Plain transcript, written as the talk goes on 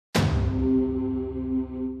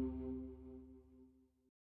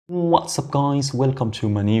What's up guys, welcome to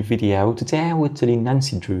my new video. Today I will tell you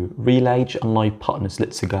Nancy Drew, real age and life partners.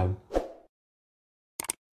 Let's go.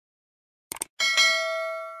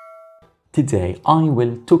 Today I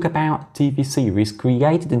will talk about TV series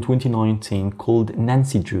created in 2019 called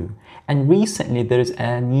Nancy Drew, and recently there is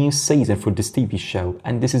a new season for this TV show,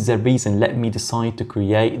 and this is the reason let me decide to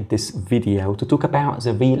create this video to talk about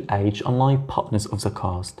the real age and life partners of the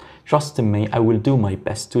cast. Trust in me, I will do my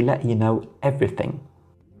best to let you know everything.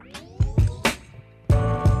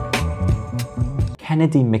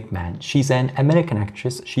 McMann. She's an American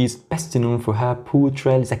actress. She's best known for her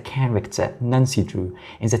portrayal as a character, Nancy Drew,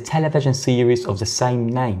 in the television series of the same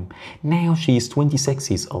name. Now she is 26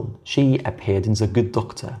 years old. She appeared in The Good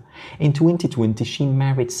Doctor. In 2020, she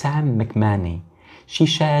married Sam McMann. She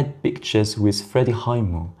shared pictures with Freddie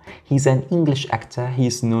Highmore. He's an English actor. He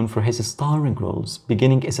is known for his starring roles,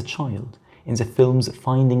 beginning as a child, in the films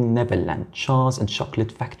Finding Neverland, Charles and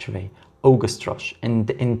Chocolate Factory, August Rush, and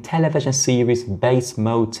in television series Bates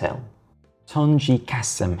Motel. Tunji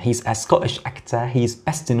Kasim, he's a Scottish actor. He's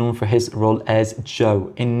best known for his role as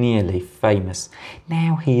Joe in Nearly Famous.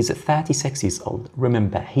 Now he's 36 years old.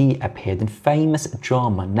 Remember, he appeared in famous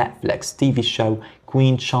drama Netflix TV show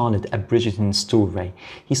Queen Charlotte, A Bridgerton Story.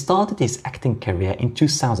 He started his acting career in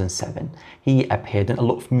 2007. He appeared in a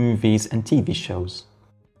lot of movies and TV shows.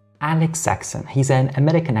 Saxon, he's an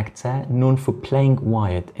American actor known for playing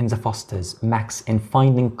Wyatt in The Fosters, Max in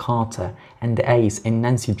Finding Carter, and Ace in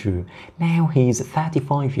Nancy Drew. Now he's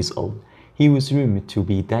 35 years old. He was rumored to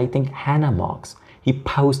be dating Hannah Marks. He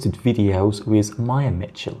posted videos with Maya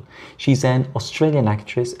Mitchell. She's an Australian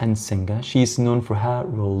actress and singer. She is known for her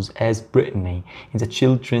roles as Brittany in the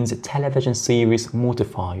children's television series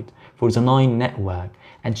Mortified for the 9 Network,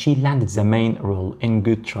 and she landed the main role in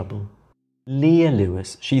Good Trouble. Leah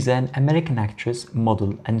Lewis, she's an American actress,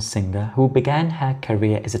 model and singer who began her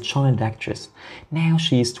career as a child actress. Now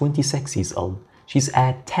she is 26 years old. She's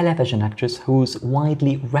a television actress who's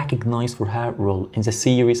widely recognized for her role in the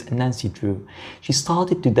series Nancy Drew. She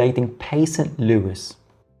started to dating Payson Lewis.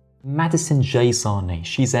 Maddison Jaizani,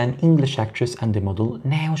 she's an English actress and a model.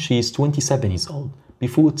 Now she is 27 years old.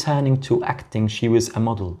 Before turning to acting, she was a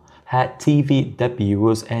model. Her TV debut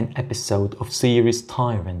was an episode of series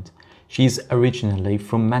Tyrant. She's originally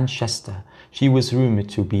from Manchester. She was rumored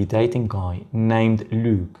to be dating a guy named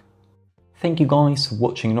Luke. Thank you guys for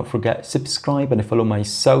watching. Don't forget to subscribe and follow my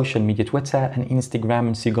social media, Twitter and Instagram,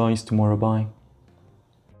 and see you guys tomorrow. Bye.